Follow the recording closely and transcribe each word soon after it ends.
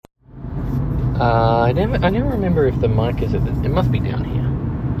I never remember if the mic is at the... It must be down here.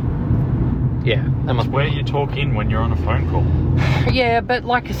 Yeah, that must It's where you talk in when you're on a phone call. Yeah, but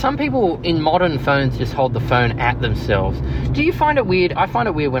like some people in modern phones just hold the phone at themselves. Do you find it weird? I find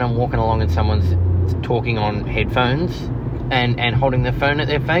it weird when I'm walking along and someone's talking on headphones and holding their phone at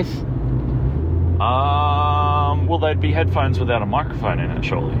their face. Well, they'd be headphones without a microphone in it,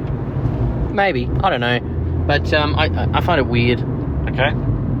 surely. Maybe, I don't know, but I find it weird. Okay.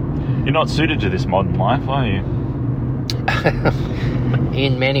 You're not suited to this modern life, are you?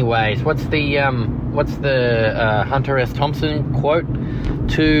 In many ways. What's the Hunter S. Thompson quote?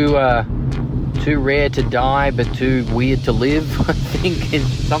 Too rare to die, but too weird to live. I think it's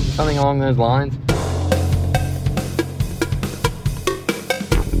something along those lines.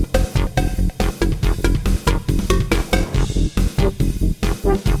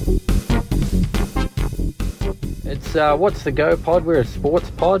 It's What's the Go pod? We're a sports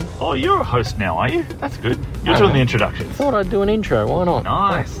pod. Oh, you're a host now, are you? That's good. You're doing the introductions. Thought I'd do an intro. Why not?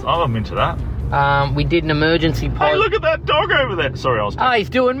 Nice. Oh, I'm into that. We did an emergency pod. Hey, look at that dog over there. Sorry, I was... Oh, he's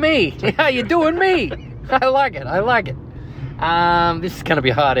doing me. Yeah, you're doing me. I like it. This is going to be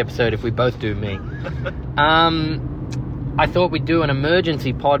a hard episode if we both do me. I thought we'd do an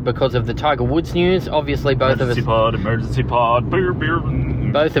emergency pod because of the Tiger Woods news. Obviously, Emergency pod. Beer.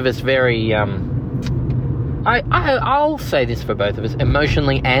 Both of us very... I'll say this for both of us,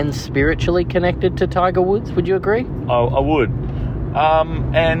 emotionally and spiritually connected to Tiger Woods. Would you agree? Oh, I would.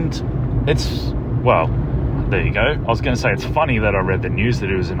 And it's, well, there you go. I was going to say it's funny that I read the news that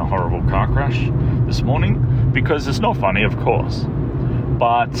he was in a horrible car crash this morning, because it's not funny, of course.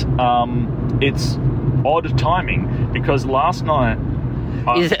 But it's odd timing, because last night...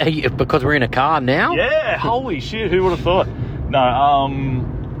 because we're in a car now? Yeah, holy shit, who would have thought? No,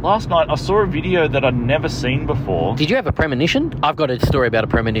 last night I saw a video that I'd never seen before. Did you have a premonition? I've got a story about a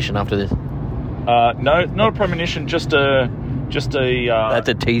premonition after this. No, not a premonition, just a that's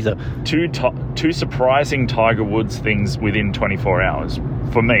a teaser. Two surprising Tiger Woods things within 24 hours.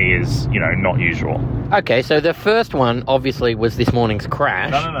 For me is, not usual. Okay, so the first one obviously was this morning's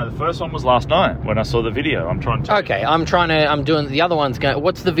crash. No. The first one was last night when I saw the video. I'm doing the other one's going.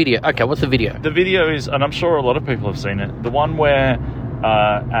 What's the video? Okay, what's the video? The video is, and I'm sure a lot of people have seen it, the one where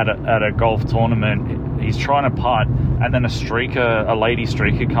at a golf tournament he's trying to putt, and then a lady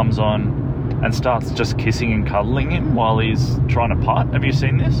streaker comes on and starts just kissing and cuddling him while he's trying to putt. Have you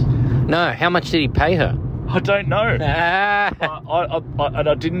seen this? No. How much did he pay her? I don't know.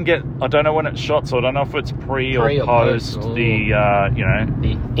 I didn't get... I don't know when it's shot, so I don't know if it's pre or post the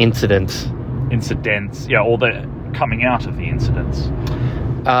incidents. Incidents. Yeah, or the coming out of the incidents.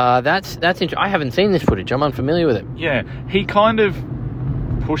 That's interesting. I haven't seen this footage. I'm unfamiliar with it. Yeah, he kind of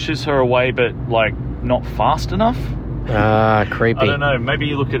pushes her away, but, not fast enough. Creepy. I don't know.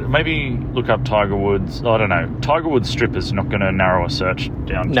 Maybe look up Tiger Woods. I don't know. Tiger Woods stripper's not going to narrow a search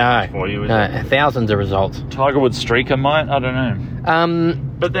down for you, is it? Thousands of results. Tiger Woods streaker might. I don't know.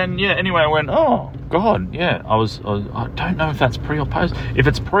 But then, yeah. Anyway, I went, oh God, yeah. I don't know if that's pre or post. If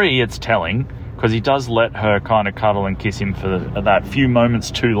it's pre, it's telling, because he does let her kind of cuddle and kiss him for that few moments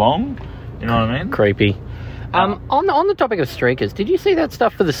too long. You know what I mean? Creepy. On the topic of streakers, did you see that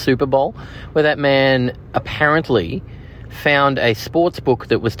stuff for the Super Bowl where that man apparently found a sports book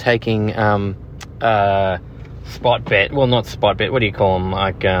that was taking spot bet? Well, not spot bet. What do you call them?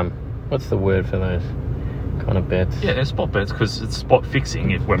 What's the word for those kind of bets? Yeah, spot bets, because it's spot fixing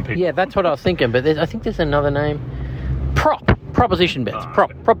when people... Yeah, that's what I was thinking, but I think there's another name. Proposition bets.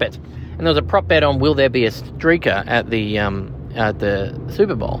 Prop bets. And there was a prop bet on will there be a streaker at the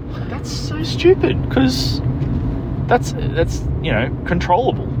Super Bowl. That's so stupid, because that's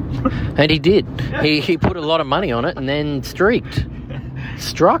controllable. And he did. Yeah. He put a lot of money on it and then struck.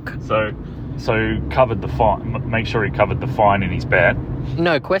 So covered the fine. Make sure he covered the fine in his bet.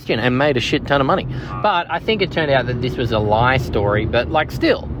 No question, and made a shit ton of money. But I think it turned out that this was a lie story. But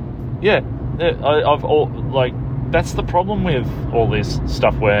still. Yeah, that's the problem with all this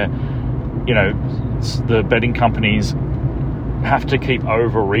stuff where, the betting companies have to keep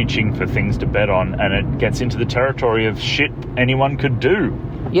overreaching for things to bet on, and it gets into the territory of shit anyone could do.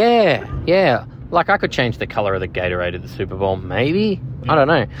 Yeah. I could change the colour of the Gatorade at the Super Bowl, maybe? Yeah. I don't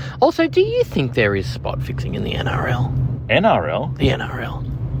know. Also, do you think there is spot fixing in the NRL? NRL? The NRL.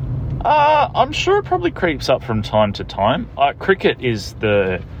 I'm sure it probably creeps up from time to time. Cricket is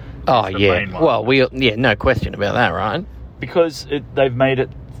the main one. Well, no question about that, right? Because they've made it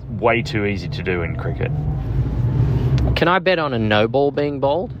way too easy to do in cricket. Can I bet on a no ball being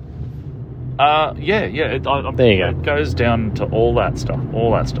bowled? Yeah. There you go. It goes down to all that stuff.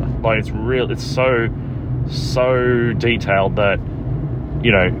 It's real. It's so detailed that,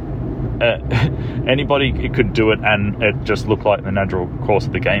 anybody could do it, and it just looked like the natural course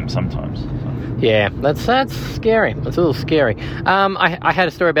of the game sometimes. Yeah, that's scary. That's a little scary. I had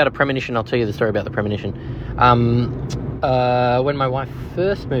a story about a premonition. I'll tell you the story about the premonition. When my wife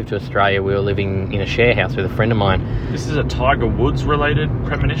first moved to Australia, we were living in a share house with a friend of mine. This is a Tiger Woods related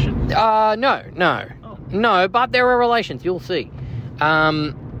premonition? No. Oh. No, but there are relations. You'll see.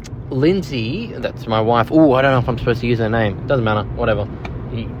 Lindsay, that's my wife. Oh, I don't know if I'm supposed to use her name. Doesn't matter. Whatever.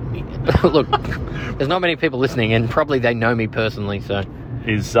 Look, there's not many people listening, and probably they know me personally, so...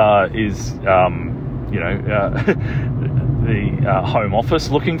 Is the Home Office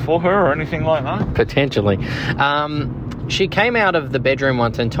looking for her or anything like that? Potentially. She came out of the bedroom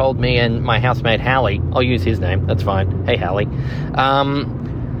once and told me and my housemate Hallie, I'll use his name, that's fine, hey Hallie,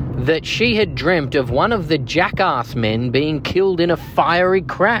 that she had dreamt of one of the Jackass men being killed in a fiery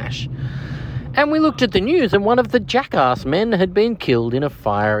crash. And we looked at the news, and one of the Jackass men had been killed in a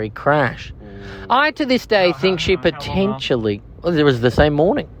fiery crash. I, to this day, think she potentially... Well, it was the same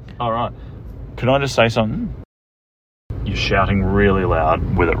morning. All right. Can I just say something? You're shouting really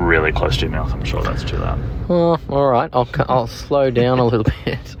loud with it really close to your mouth. I'm sure that's too loud. Oh, all right. I'll slow down a little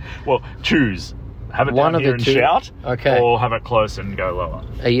bit. Well, choose. Have it down here and shout, okay, or have it close and go lower.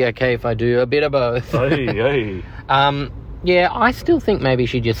 Are you okay if I do a bit of both? Hey. Yeah, I still think maybe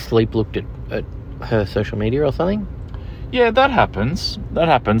she just sleep-looked at her social media or something. Yeah, that happens.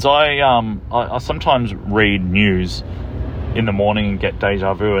 I sometimes read news in the morning and get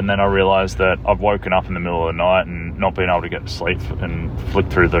deja vu, and then I realise that I've woken up in the middle of the night and not been able to get to sleep and flick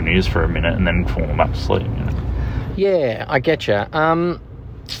through the news for a minute and then fall back to sleep. Yeah, I get you.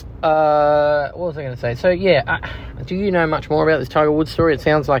 What was I going to say? So, yeah, do you know much more about this Tiger Woods story? It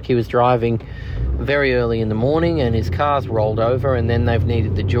sounds like he was driving very early in the morning and his car's rolled over, and then they've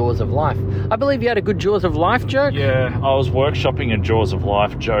needed the Jaws of Life. I believe you had a good Jaws of Life joke? Yeah, I was workshopping a Jaws of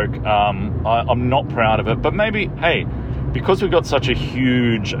Life joke. I'm not proud of it, but maybe, hey, because we got such a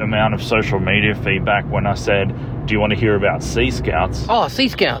huge amount of social media feedback when I said, do you want to hear about Sea Scouts? Oh, Sea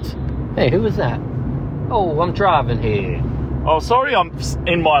Scouts. Hey, who was that? Oh, I'm driving here. Oh, sorry, I'm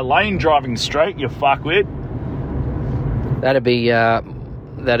in my lane driving straight, you fuckwit. That'd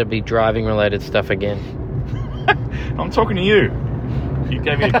be driving related stuff again. I'm talking to you. You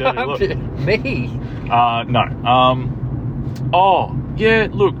gave me a dirty look. Me? No. Oh, yeah,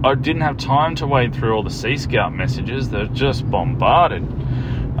 look, I didn't have time to wade through all the Sea Scout messages. They're just bombarded.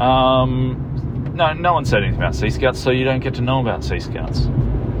 No one said anything about Sea Scouts, so you don't get to know about Sea Scouts.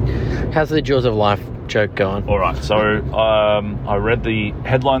 How's the Jaws of Life joke going? All right, so I read the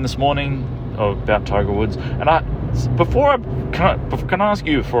headline this morning about Tiger Woods, and can I ask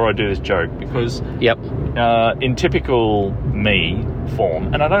you before I do this joke, because yep, in typical me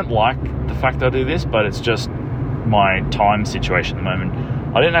form, and I don't like the fact that I do this, but it's just my time situation at the moment,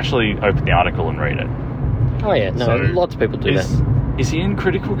 I didn't actually open the article and read it. Oh yeah, no, so lots of people do that. Is he in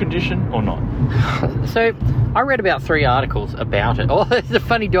critical condition or not? So I read about 3 articles about it. Oh, there's a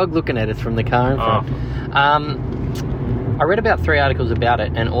funny dog looking at us from the car in front. I read about 3 articles about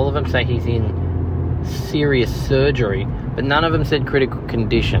it, and all of them say he's in serious surgery, but none of them said critical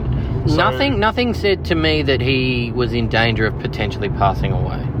condition. So, nothing said to me that he was in danger of potentially passing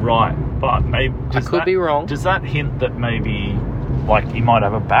away. Right, but maybe I could be wrong. Does that hint that maybe, like, he might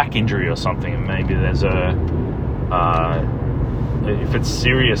have a back injury or something, and maybe there's if it's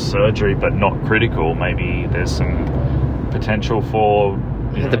serious surgery but not critical, maybe there's some potential for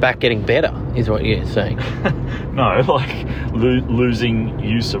the back getting better, is what you're saying. No, like losing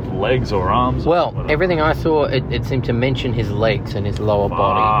use of legs or arms. Well, everything I saw, it seemed to mention his legs and his lower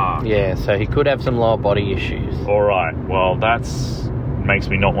body. Yeah, so he could have some lower body issues. All right, well, that's makes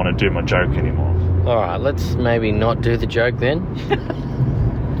me not want to do my joke anymore. All right, let's maybe not do the joke then.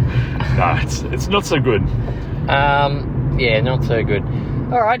 No, it's not so good. Yeah, not so good.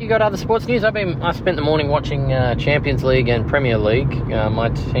 All right, you got other sports news? I spent the morning watching Champions League and Premier League. My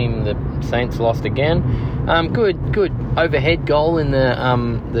team, the Saints, lost again. Good overhead goal in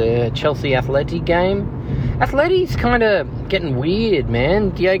the Chelsea Atleti game. Atleti's kind of getting weird, man.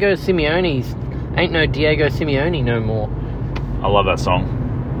 Diego Simeone's ain't no Diego Simeone no more. I love that song.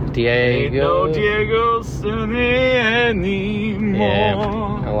 Diego Simeone. Yeah,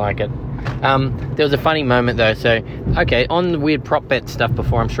 I like it. There was a funny moment though. So, okay, on the weird prop bet stuff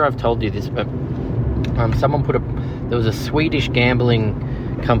before, I'm sure I've told you this, but someone there was a Swedish gambling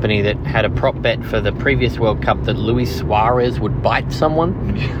company that had a prop bet for the previous World Cup that Luis Suarez would bite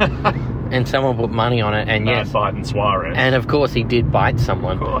someone, and someone put money on it, and yes, biting Suarez, and of course he did bite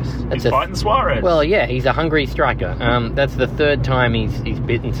someone. Of course, he's biting Suarez. Well, yeah, he's a hungry striker. That's the 3rd time he's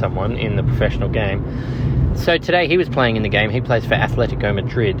bitten someone in the professional game. So today he was playing in the game. He plays for Atletico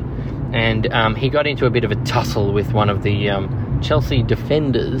Madrid. And he got into a bit of a tussle with one of the Chelsea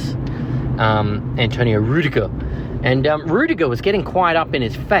defenders, Antonio Rudiger. And Rudiger was getting quite up in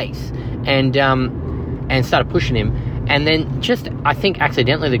his face and started pushing him. And then I think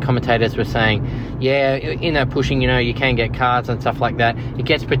accidentally the commentators were saying, yeah, in that pushing, you can get cards and stuff like that. It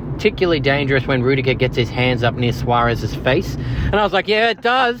gets particularly dangerous when Rudiger gets his hands up near Suarez's face. And I was like, yeah, it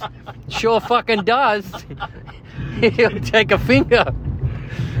does. Sure fucking does. He'll take a finger.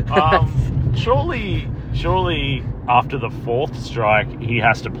 Surely after the fourth strike, he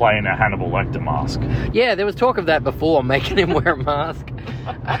has to play in a Hannibal Lecter mask. Yeah, there was talk of that before, making him wear a mask.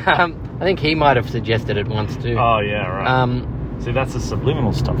 I think he might have suggested it once too. Oh, yeah, right. See, that's the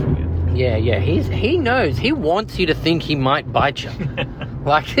subliminal stuff again. Yeah. He knows. He wants you to think he might bite you.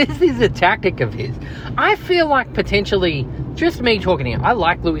 Like, this is a tactic of his. I feel like potentially, just me talking here, I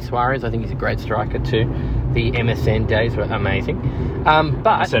like Luis Suarez. I think he's a great striker too. The MSN days were amazing.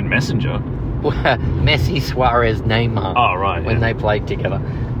 But MSN Messenger? Messi, Suarez, Neymar. Oh, right. When they played together.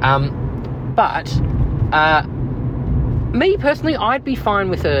 Me personally, I'd be fine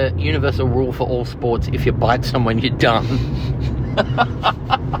with a universal rule for all sports. If you bite someone, you're done.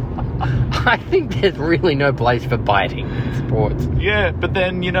 I think there's really no place for biting in sports. Yeah, but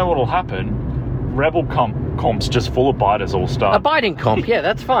then you know what'll happen? Rebel comps just full of biters all start. A biting comp, yeah,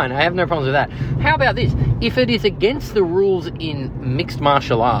 that's fine. I have no problems with that. How about this? If it is against the rules in mixed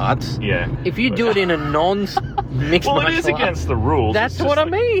martial arts, if you do it in a non-mixed martial arts... Well, it is against the rules. That's what I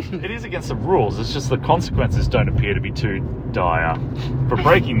mean. It is against the rules. It's just the consequences don't appear to be too dire for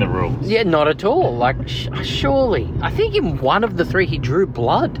breaking the rules. Yeah, not at all. Like, surely. I think in one of the three he drew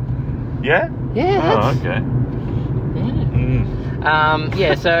blood. Yeah? Yeah. Oh, okay.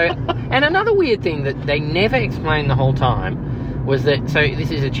 So... And another weird thing that they never explained the whole time was that... So this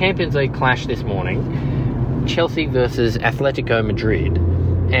is a Champions League clash this morning. Chelsea versus Atletico Madrid.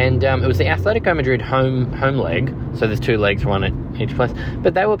 And it was the Atletico Madrid home leg. So there's two legs, one at each place.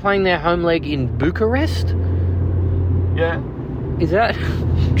 But they were playing their home leg in Bucharest? Yeah. Is that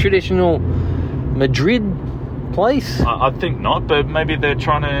traditional Madrid place? I think not, but maybe they're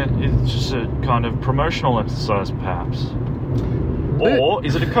trying to... It's just a kind of promotional exercise, perhaps. Or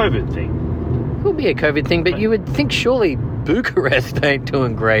is it a COVID thing? It could be a COVID thing, but you would think surely Bucharest ain't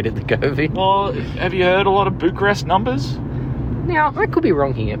doing great at the COVID. Well, have you heard a lot of Bucharest numbers? Now, I could be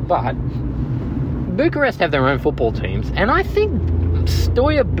wrong here, but Bucharest have their own football teams, and I think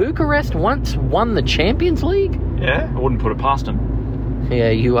Steaua Bucharest once won the Champions League. Yeah, I wouldn't put it past them. Yeah,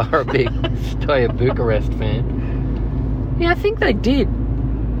 you are a big Steaua Bucharest fan. Yeah, I think they did.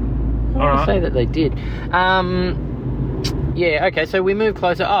 I would say that they did. Yeah, okay, so we move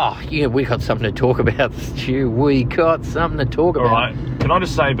closer. Oh, yeah, we got something to talk about, Stu. We got something to talk about. All right. Can I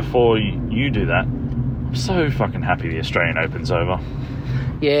just say before you do that, I'm so fucking happy the Australian Open's over.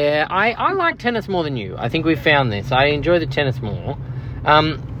 Yeah, I like tennis more than you. I think we've found this. I enjoy the tennis more.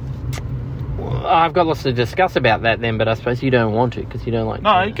 I've got lots to discuss about that then, but I suppose you don't want to because you don't like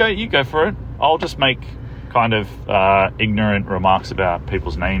tennis. No, you go for it. I'll just make kind of ignorant remarks about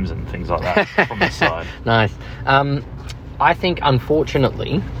people's names and things like that from the side. Nice. I think,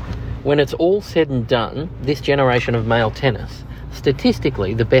 unfortunately, when it's all said and done, this generation of male tennis,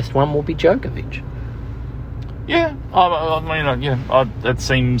 statistically, the best one will be Djokovic. Yeah, that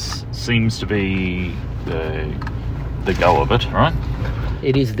seems to be the go of it, right?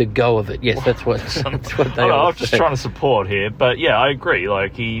 It is the go of it. Yes, that's what they all I'm just trying to support here, but yeah, I agree.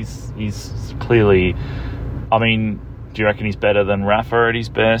 Like he's clearly. I mean, do you reckon he's better than Rafa at his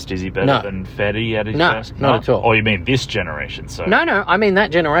best? Is he better than Federer at his best? No, not at all. Oh, you mean this generation? So no, I mean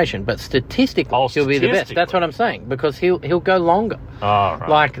that generation. But statistically, he'll be the best. That's what I'm saying because he'll go longer. Oh, right.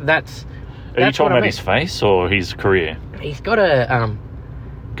 Like that's. Are you talking about his face or his career? He's got a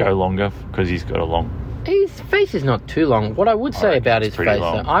go longer because he's got a long. His face is not too long. What I would say about his face,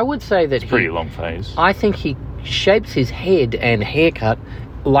 though, I would say that it's pretty long face. I think he shapes his head and haircut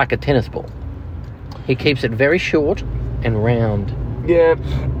like a tennis ball. He keeps it very short and round. Yeah.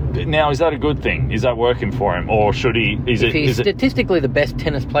 Now, is that a good thing? Is that working for him, or should he? He's statistically the best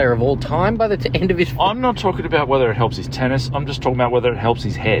tennis player of all time by the end of his. I'm not talking about whether it helps his tennis. I'm just talking about whether it helps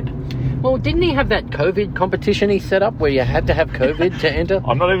his head. Well, didn't he have that COVID competition he set up where you had to have COVID to enter?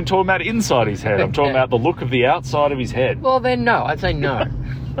 I'm not even talking about inside his head. I'm talking about the look of the outside of his head. Well, then no. I'd say no.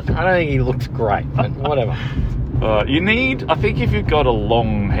 I don't think he looks great, but whatever. I think if you've got a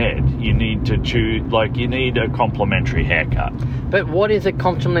long head, you need to you need a complimentary haircut. But what is a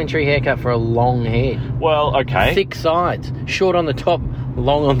complimentary haircut for a long head? Well, okay. Thick sides, short on the top,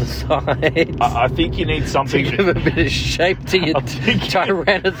 long on the sides. I think you need something to give a bit of shape to your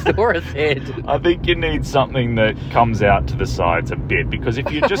Tyrannosaurus head. I think you need something that comes out to the sides a bit, because if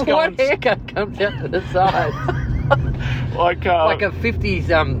you just go what haircut comes out to the sides? like a 50s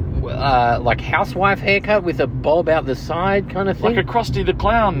like housewife haircut with a bob out the side kind of thing. Like a Krusty the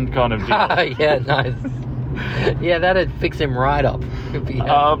Clown kind of deal. Yeah, nice. Yeah, that'd fix him right up.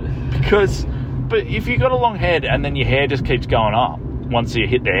 But if you got a long head and then your hair just keeps going up once you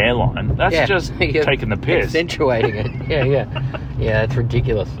hit the hairline, that's just taking the piss. Accentuating it. Yeah, it's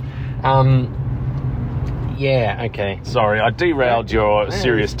ridiculous. Yeah, okay. Sorry, I derailed your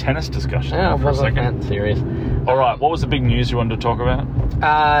serious tennis discussion for a second. That serious. All right, what was the big news you wanted to talk about?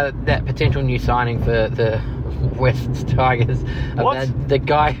 That potential new signing for the West Tigers. What? The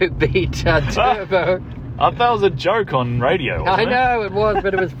guy who beat Turbo. I thought that was a joke on radio. I know it was,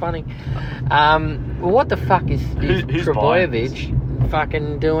 but it was funny. What the fuck is Trebojevic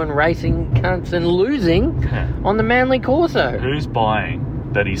fucking doing, racing cunts and losing on the Manly Corso? Who's buying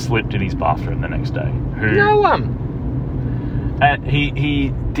that he slipped in his bathroom the next day? No one. And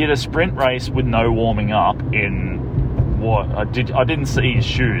he did a sprint race with no warming up in what? I didn't see his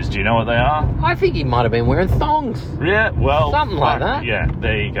shoes. Do you know what they are? I think he might have been wearing thongs. Yeah, well, something like that. Yeah,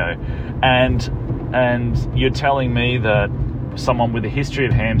 there you go. And you're telling me that someone with a history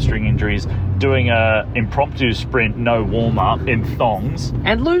of hamstring injuries doing a impromptu sprint, no warm up in thongs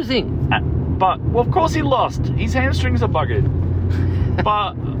and losing. But well, of course he lost. His hamstrings are buggered.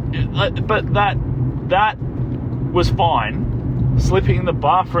 but that was fine. Slipping in the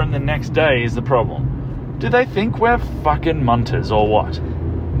bathroom the next day is the problem. Do they think we're fucking munters or what?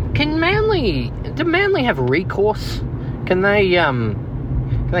 Do Manly have recourse? Can they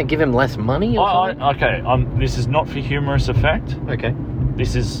give him less money or something? Okay, this is not for humorous effect. Okay.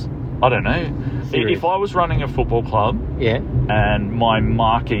 This is, I don't know. Serious. If I was running a football club, and my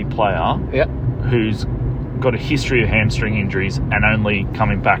marquee player, who's got a history of hamstring injuries and only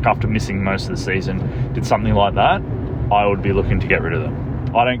coming back after missing most of the season, did something like that, I would be looking to get rid of them.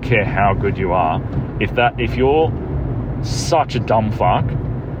 I don't care how good you are. If you're such a dumb fuck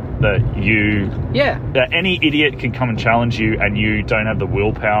that any idiot can come and challenge you and you don't have the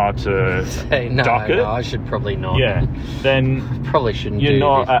willpower to duck it. No, I should probably not. Yeah, then probably shouldn't. You're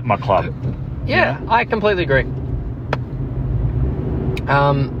not at my club. Yeah, I completely agree.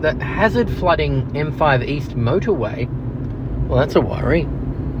 The hazard flooding M5 East motorway. Well, that's a worry.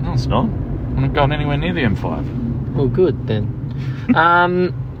 No, it's not. I'm not going anywhere near the M5. Well, good then.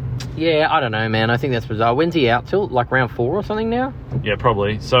 Yeah, I don't know, man. I think that's bizarre. When's he out till? Like round 4 or something now? Yeah,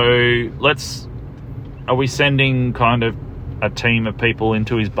 probably. So are we sending kind of a team of people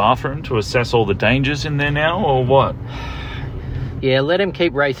into his bathroom to assess all the dangers in there now, or what? Yeah, let him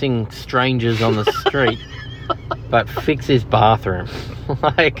keep racing strangers on the street, but fix his bathroom.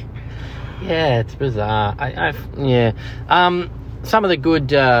 It's bizarre. Some of the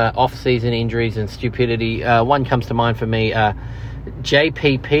good off-season injuries and stupidity. One comes to mind for me.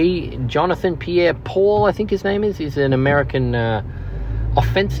 JPP, Jonathan Pierre-Paul, I think his name is. He's an American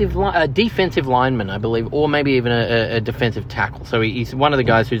defensive lineman, I believe, or maybe even a defensive tackle. So he's one of the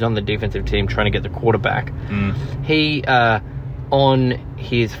guys who's on the defensive team trying to get the quarterback. He, on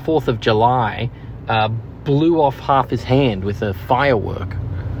his 4th of July, blew off half his hand with a firework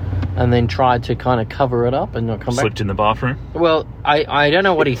and then tried to kind of cover it up and not come back. Slipped in the bathroom? Well, I don't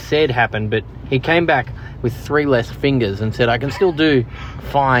know what he said happened, but he came back with 3 less fingers and said, I can still do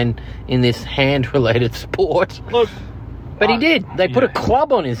fine in this hand-related sport. Look. But he did. They put a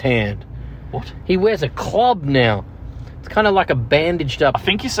club on his hand. What? He wears a club now. It's kind of like a bandaged up... I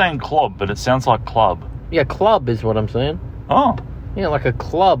think you're saying club, but it sounds like club. Yeah, club is what I'm saying. Oh. Yeah, like a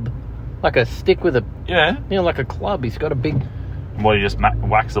club. Like a stick with a... Yeah. Yeah, like a club. He's got a big... Well, you just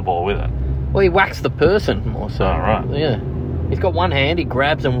whacks the ball with it? Well, he whacks the person more so. Oh, right. Yeah. He's got one hand, he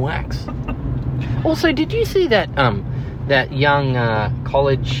grabs and whacks. Also, did you see that that young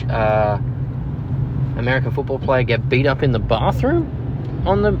college American football player get beat up in the bathroom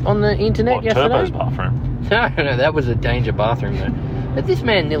on the internet yesterday? Turbo's bathroom? No, that was a danger bathroom though. But this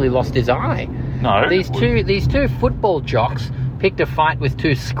man nearly lost his eye. No. These two football jocks picked a fight with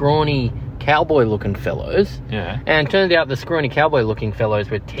 2 scrawny cowboy-looking fellows. Yeah. And it turned out the scrawny cowboy-looking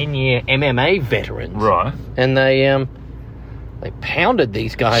fellows were 10-year MMA veterans. Right. And they pounded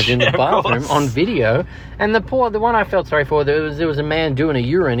these guys in the bathroom on video. And the one I felt sorry for, there was a man doing a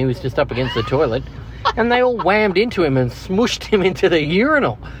urine. He was just up against the toilet. And they all whammed into him and smushed him into the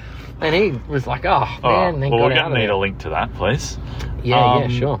urinal. And he was like, oh, man. Well, we're going to need a link to that, please. Yeah,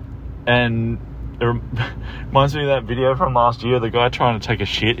 sure. And reminds me of that video from last year, the guy trying to take a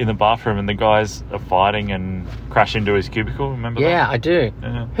shit in the bathroom and the guys are fighting and crash into his cubicle. Remember that? Yeah, I do.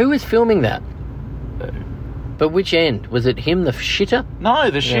 Yeah. Who was filming that? But which end? Was it him, the shitter?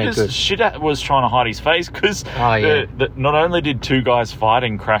 No, the shitter was trying to hide his face because not only did two guys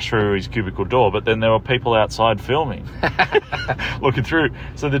fighting crash through his cubicle door, but then there were people outside filming, looking through.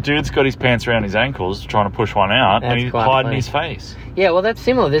 So the dude's got his pants around his ankles trying to push one out, and he's hiding his face. Yeah, well, that's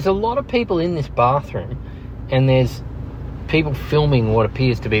similar. There's a lot of people in this bathroom, and there's people filming what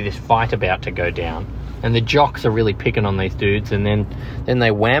appears to be this fight about to go down, and the jocks are really picking on these dudes, and then they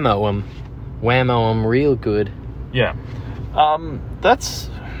whammo them real good. Yeah. That's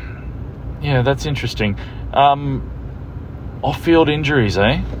interesting. Off-field injuries,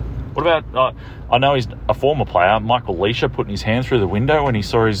 eh? What about, I know he's a former player, Michael Leisha putting his hand through the window when he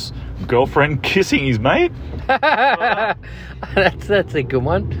saw his girlfriend kissing his mate. That's a good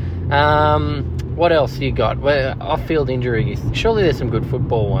one. What else you got? Well, off-field injuries. Surely there's some good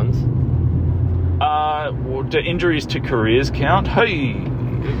football ones. Do injuries to careers count? Hey!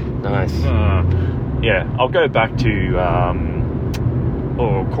 Nice. Yeah, I'll go back to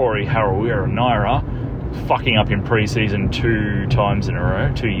Corey Harawira-Naera fucking up in pre-season 2 years in a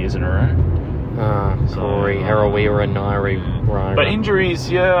row. Corey Harawira-Naera. But injuries,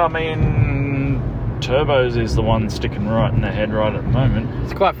 yeah, I mean, Turbos is the one sticking right in the head right at the moment.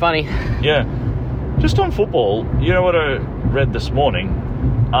 It's quite funny. Yeah. Just on football, you know what I read this morning?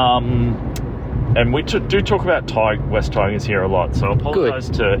 And we do talk about West Tigers here a lot, so I apologise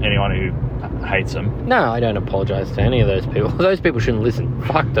to anyone who hates them. No, I don't apologise to any of those people. Those people shouldn't listen.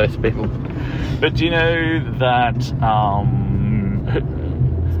 Fuck those people. But do you know that...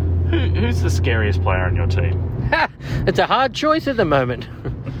 who's the scariest player on your team? It's a hard choice at the moment.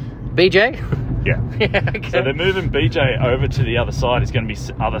 BJ? Yeah. Okay. So they're moving BJ over to the other side. He's going to be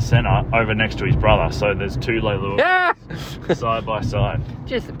other centre over next to his brother. So there's two Leilua side by side.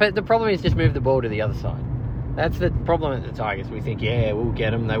 But the problem is just move the ball to the other side. That's the problem at the Tigers. We think, yeah, we'll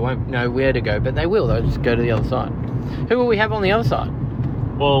get them. They won't know where to go, but they will. They'll just go to the other side. Who will we have on the other side?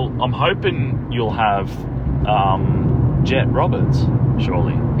 Well, I'm hoping you'll have Jet Roberts,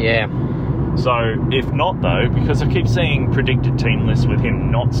 surely. Yeah. So, if not, though, because I keep seeing predicted team lists with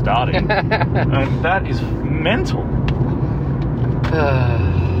him not starting, and that is mental.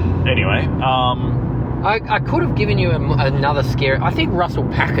 Anyway, I could have given you another scary... I think Russell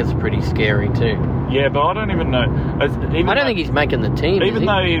Packer's pretty scary, too. Yeah, but I don't even know. I don't think he's making the team, even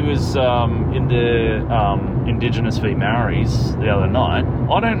though he was in the Indigenous v Maoris the other night,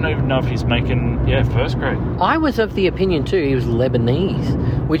 I don't even know if he's making, first grade. I was of the opinion, too, he was Lebanese,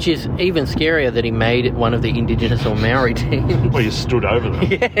 which is even scarier that he made one of the Indigenous or Maori teams. Well, you stood over them.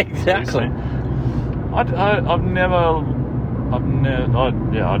 Yeah, exactly. I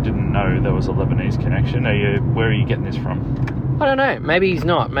didn't know there was a Lebanese connection. Where are you getting this from? I don't know. Maybe he's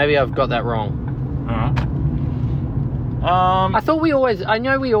not. Maybe I've got that wrong. I thought we always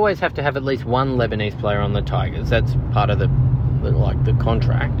have to have at least one Lebanese player on the Tigers. That's part of the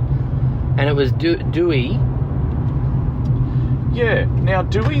contract. And it was Dewey. Yeah. Now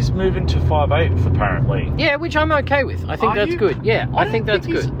Dewey's moving to 5'8", apparently. Yeah, which I'm okay with. I think that's good. Yeah, I think that's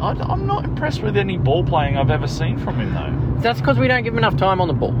good. I'm not impressed with any ball playing I've ever seen from him though. That's because we don't give him enough time on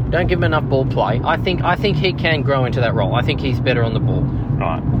the ball. Don't give him enough ball play. I think he can grow into that role. I think he's better on the ball.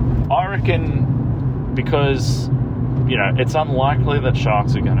 Right. I reckon because, it's unlikely that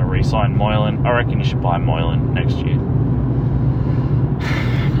Sharks are going to re-sign Moylan. I reckon you should buy Moylan next year.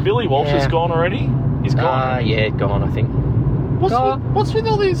 Billy Walsh is gone already? He's gone. Yeah, gone, I think. What's with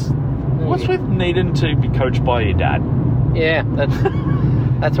all these... What's with needing to be coached by your dad? Yeah,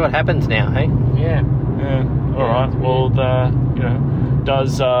 that's what happens now, hey? Yeah. Yeah. All right. Well,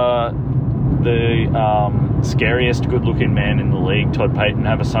 does the scariest good-looking man in the league, Todd Payton,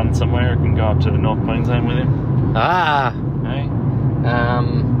 have a son somewhere who can go up to the North Queensland with him? Hey?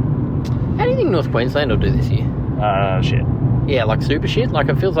 How do you think North Queensland will do this year? Shit. Yeah, like super shit? Like,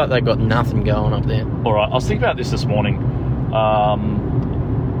 it feels like they've got nothing going up there. All right. I was thinking about this morning. I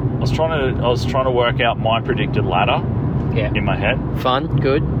was trying to work out my predicted ladder in my head. Fun.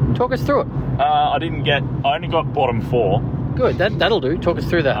 Good. Talk us through it. I only got bottom 4. Good. That'll do. Talk us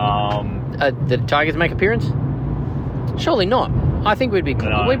through that. Did the Tigers make appearance? Surely not. I think we'd be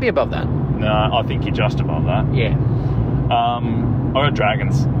above that. No, I think you're just above that. Yeah. I got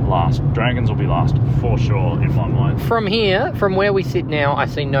Dragons last. Dragons will be last for sure in my mind. From where we sit now, I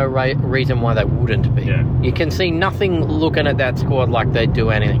see no reason why they wouldn't be. Yeah. You can see nothing looking at that squad like they'd do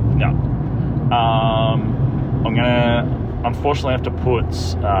anything. No. I'm gonna unfortunately have to put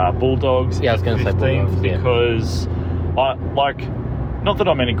Bulldogs. Yeah, I was going to say Bulldogs because not that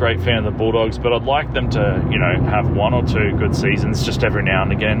I'm any great fan of the Bulldogs, but I'd like them to, you know, have one or two good seasons just every now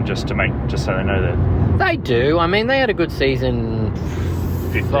and again, just so they know that. They do. I mean, they had a good season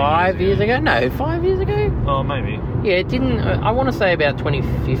 5 years ago. No, 5 years ago? Oh, maybe. Yeah, it didn't... I want to say about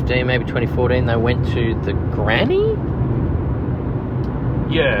 2015, maybe 2014, they went to the Granny?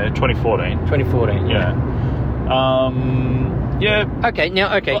 Yeah, 2014. 2014, yeah. Yeah. Okay,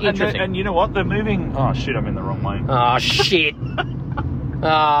 interesting. And you know what? They're moving... Oh, shit, I'm in the wrong lane. Oh, shit.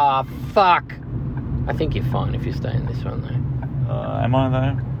 Fuck. I think you're fine if you stay in this one, though. Am I,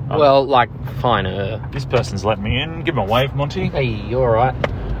 though? Well, like, fine. This person's let me in. Give him a wave, Monty. Hey, you alright?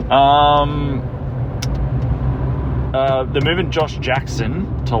 They're moving Josh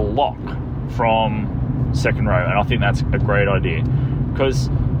Jackson to lock from second row, and I think that's a great idea because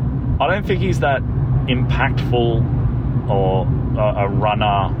I don't think he's that impactful or a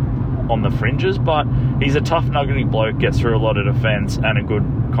runner on the fringes, but he's a tough, nuggety bloke, gets through a lot of defence, and a good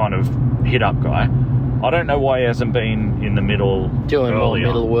kind of hit-up guy. I don't know why he hasn't been in the middle doing more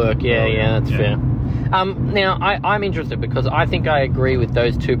middle work. Yeah, that's fair. Now, I'm interested because I think I agree with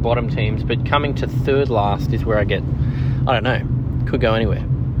those two bottom teams, but coming to third last is where I get, I don't know, could go anywhere.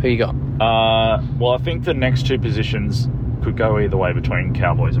 Who you got? Well, I think the next two positions could go either way between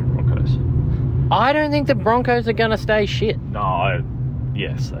Cowboys and Broncos. I don't think the Broncos are going to stay shit. No,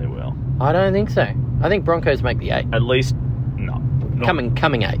 yes, they will. I don't think so. I think Broncos make the 8. At least, no. Coming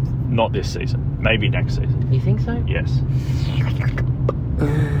 8th. Not this season. Maybe next season. You think so? Yes.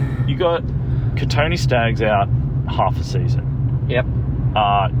 You got Katoni Staggs out half a season. Yep.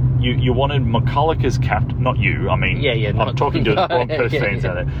 You wanted McCulloch as captain. Not you. I mean, I'm talking to the Broncos fans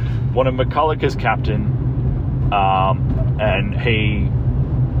out there. Wanted McCulloch as captain, and he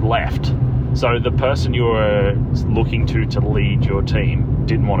left. So the person you were looking to lead your team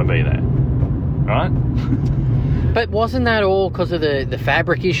didn't want to be there, right? But wasn't that all because of the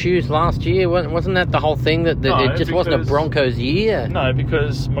fabric issues last year? Wasn't that the whole thing that it just wasn't a Broncos year? No,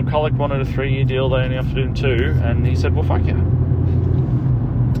 because McCulloch wanted a 3-year deal. They only offered him 2, and he said, "Well, fuck you."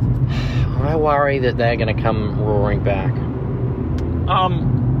 I worry that they're going to come roaring back.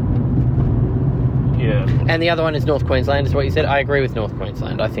 Yeah. And the other one is North Queensland, is what you said. I agree with North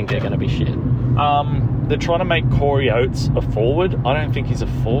Queensland. I think they're going to be shit. They're trying to make Corey Oates a forward. I don't think he's a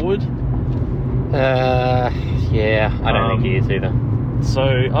forward. Yeah, I don't think he is either. So,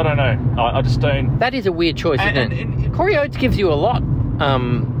 I don't know. I just don't... That is a weird choice, isn't it? Corey Oates gives you a lot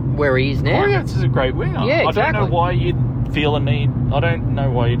where he is now. Corey Oates is a great winger. Yeah, exactly. I don't know why you'd feel a need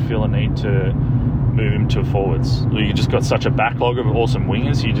to move him to forwards. You just got such a backlog of awesome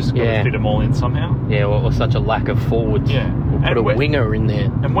wingers, you just got to fit them all in somehow. Yeah, or such a lack of forwards. Yeah. We'll put a winger in there.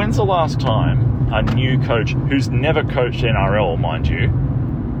 And when's the last time a new coach, who's never coached NRL, mind you,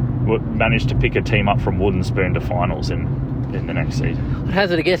 managed to pick a team up from wooden spoon to finals in the next season? I'd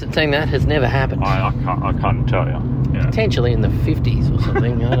hazard a guess at saying that has never happened. I can't tell you. Yeah. Potentially in the 50s or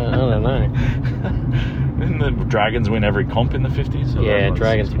something. I don't know. Didn't the Dragons win every comp in the 50s? Yeah,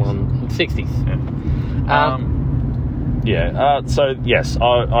 Dragons won 60s. Yeah. So yes,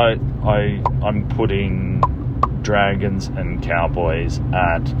 I'm putting Dragons and Cowboys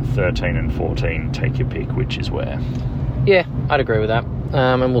at 13 and 14. Take your pick, which is where. Yeah, I'd agree with that.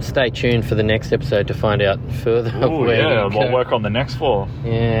 And we'll stay tuned for the next episode to find out further. We'll work on the next 4.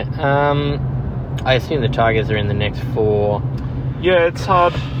 Yeah. I assume the Tigers are in the next 4. Yeah, it's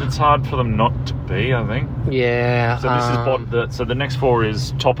hard. It's hard for them not to be, I think. Yeah. So this is so the next 4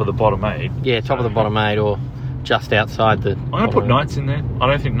 is top of the bottom 8. Yeah, top of the bottom 8 or just outside the... I'm going to put Knights in there. I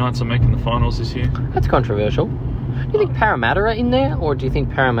don't think Knights are making the finals this year. That's controversial. Do you think Parramatta are in there, or do you think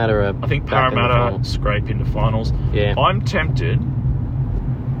Parramatta are... I think Parramatta scrape into finals. Yeah. I'm tempted...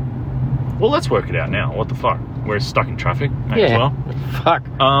 Well, let's work it out now. What the fuck? We're stuck in traffic. May as well. Fuck.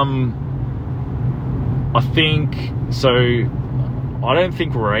 I think... So... I don't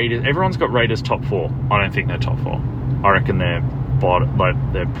think Raiders... Everyone's got Raiders top 4. I don't think they're top 4. I reckon they're bottom... Like,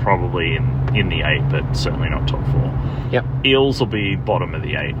 they're probably in the 8, but certainly not top 4. Yep. Eels will be bottom of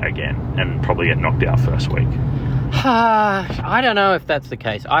the 8 again, and probably get knocked out first week. I don't know if that's the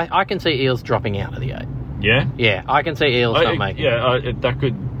case. I can see Eels dropping out of the 8. Yeah? Yeah, I can see Eels not making it. Yeah,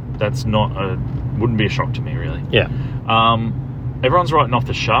 that's not wouldn't be a shock to me, really. Yeah. Everyone's writing off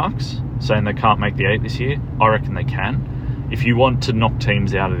the Sharks, saying they can't make the 8 this year. I reckon they can. If you want to knock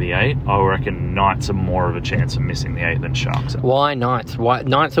teams out of the 8, I reckon Knights are more of a chance of missing the 8 than Sharks are. Why Knights?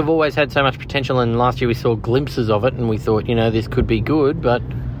 Knights have always had so much potential, and last year we saw glimpses of it, and we thought, this could be good, but...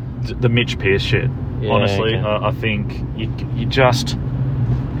 The Mitch Pearce shit, honestly. Okay. I think you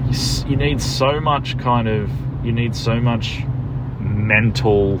need so much You need so much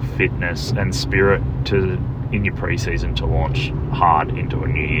mental fitness and spirit to in your pre-season to launch hard into a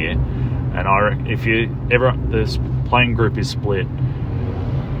new year. And if this playing group is split.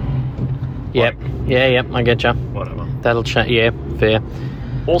 Yep. I get you. Whatever. That'll change. Yeah, fair.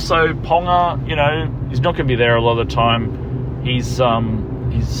 Also, Ponga, he's not going to be there a lot of the time.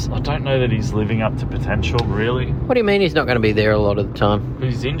 I don't know that he's living up to potential, really. What do you mean he's not going to be there a lot of the time?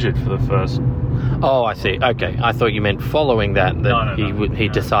 He's injured for the first. Oh, I see. Okay, I thought you meant following that he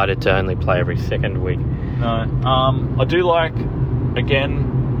decided to only play every second week. No. I do like,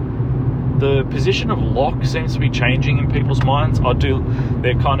 again, the position of lock seems to be changing in people's minds.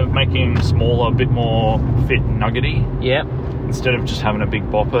 They're kind of making him smaller, a bit more fit and nuggety. Yep. Instead of just having a big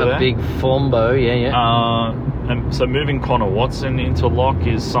bopper there. A big flambeau, yeah. And so moving Connor Watson into lock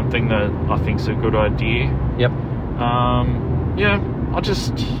is something that I think is a good idea. Yep. I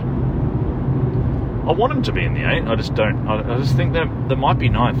want him to be in the 8. I just don't. I just think that they might be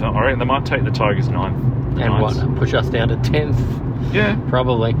 9th. I reckon they might take the Tigers 9th. And what? Push us down to 10th? Yeah.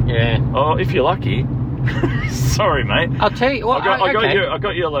 Probably, yeah. Oh, if you're lucky. Sorry, mate. I'll tell you. Well, I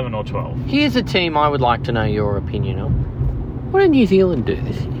got you 11 or 12. Here's a team I would like to know your opinion on. What did New Zealand do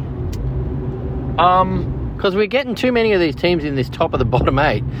this year? Because we're getting too many of these teams in this top of the bottom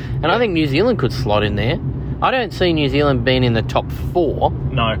 8, and I think New Zealand could slot in there. I don't see New Zealand being in the top 4.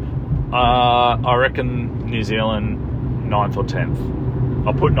 No. I reckon New Zealand 9th or 10th.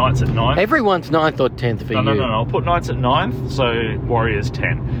 I'll put Knights at 9th. Everyone's 9th or 10th for you. No. I'll put Knights at 9th, so Warriors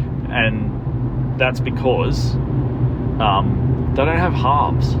 10. And that's because they don't have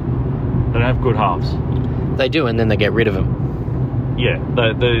halves. They don't have good halves. They do, and then they get rid of them. Yeah.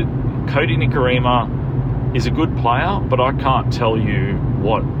 The Cody Nikorima is a good player, but I can't tell you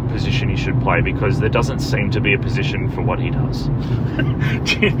what position he should play because there doesn't seem to be a position for what he does.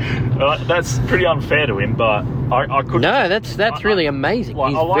 That's pretty unfair to him, but I could. No, that's really amazing.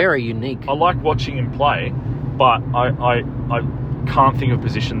 He's very unique. I like watching him play, but I can't think of a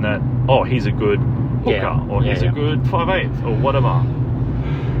position that he's a good hooker or he's a good 5'8" or whatever.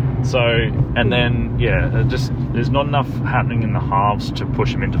 So, and then, there's not enough happening in the halves to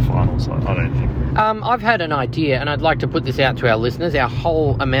push him into finals, I don't think. I've had an idea, and I'd like to put this out to our listeners, our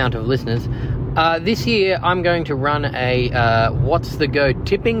whole amount of listeners. This year, I'm going to run a What's the Go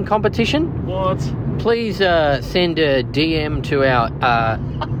tipping competition. What? Please send a DM to our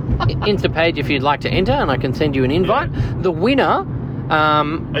Insta page if you'd like to enter, and I can send you an invite. Yeah. The winner... Are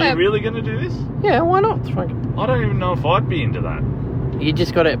you really going to do this? Yeah, why not? I don't even know if I'd be into that. You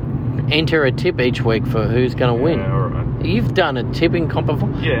just got to enter a tip each week for who's going to win. Yeah, all right. You've done a tipping comp before.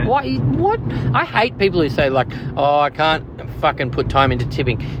 Yeah. What? I hate people who say I can't fucking put time into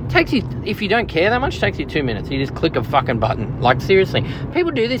tipping. It takes you, if you don't care that much, it takes you 2 minutes. You just click a fucking button. Seriously.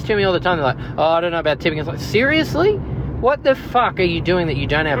 People do this to me all the time. They're like, I don't know about tipping. It's like, seriously? What the fuck are you doing that you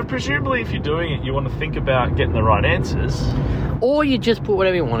don't have? But presumably if you're doing it, you want to think about getting the right answers. Or you just put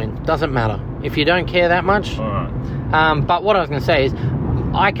whatever you want in. Doesn't matter. If you don't care that much. All right. But what I was going to say is,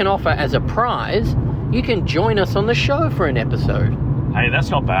 I can offer as a prize, you can join us on the show for an episode. Hey, that's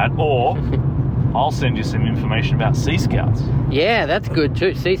not bad. Or I'll send you some information about Sea Scouts. Yeah, that's good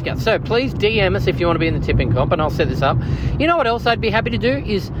too, Sea Scouts. So please DM us if you want to be in the tipping comp, and I'll set this up. You know what else I'd be happy to do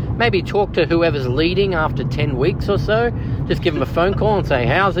is maybe talk to whoever's leading after 10 weeks or so. Just give them a phone call and say,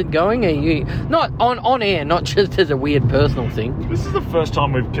 how's it going? Are you not on air, not just as a weird personal thing. This is the first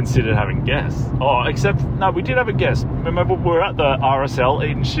time we've considered having guests. No, we did have a guest. Remember, we were at the RSL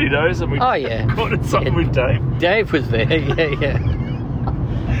eating Cheetos and we recorded something with Dave. Dave was there, yeah.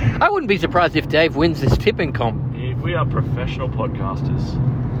 I wouldn't be surprised if Dave wins this tipping comp. Yeah, we are professional podcasters.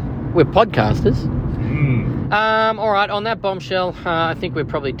 We're podcasters. All right, on that bombshell, I think we're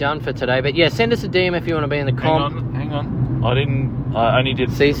probably done for today. But yeah, send us a DM if you want to be in the comp. Hang on. I only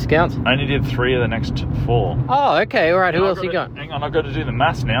did... Sea Scouts? I only did 3 of the next 4. Oh, okay. All right. Who else you got? Hang on. I've got to do the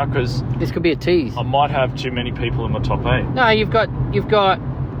maths now because... This could be a tease. I might have too many people in my top 8. No, you've got...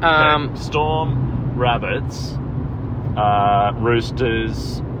 Okay. Storm, Rabbits,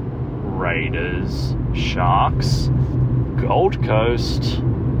 Roosters, Raiders, Sharks, Gold Coast.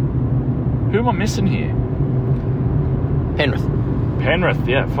 Who am I missing here? Penrith,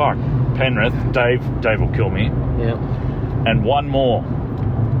 yeah, fuck. Penrith. Dave will kill me. Yeah. And one more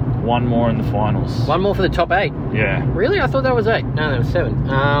in the finals. One more for the top 8? Yeah. Really? I thought that was 8. No, that was 7.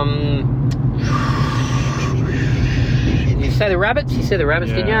 Did you say the Rabbits? You said the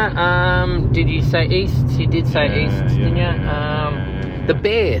Rabbits, yeah. Didn't you? Did you say East? You did say East, didn't you? Yeah. The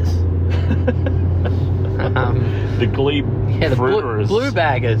Bears. The Glebe Fruiterers. Blue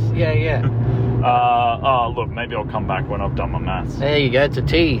Baggers. Yeah. Look, maybe I'll come back when I've done my maths. There you go. It's a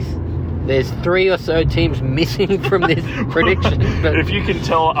tease. There's 3 or so teams missing from this prediction. But... If you can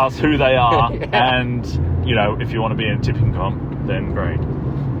tell us who they are and, if you want to be in a tipping comp, then great.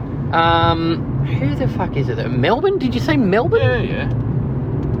 Who the fuck is it? Melbourne? Did you say Melbourne? Yeah.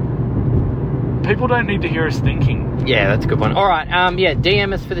 People don't need to hear us thinking. Yeah, that's a good one. All right,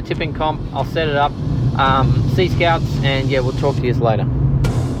 DM us for the tipping comp. I'll set it up. Sea Scouts, and we'll talk to you later.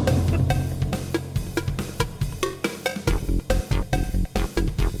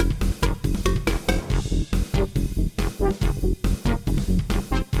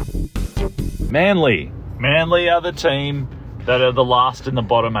 Manly are the team that are the last in the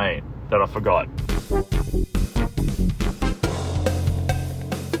bottom 8 that I forgot.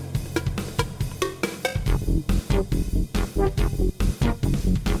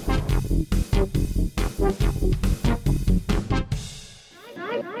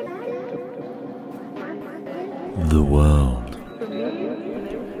 The world.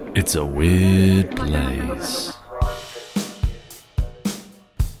 It's a weird place.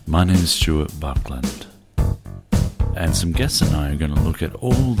 My name is Stuart Buckland, and some guests and I are going to look at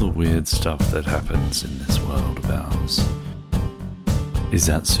all the weird stuff that happens in this world of ours. Is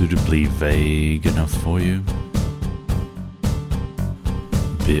that suitably vague enough for you?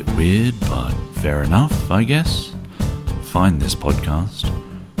 Bit weird, but fair enough, I guess. Find this podcast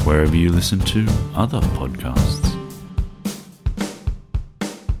wherever you listen to other podcasts.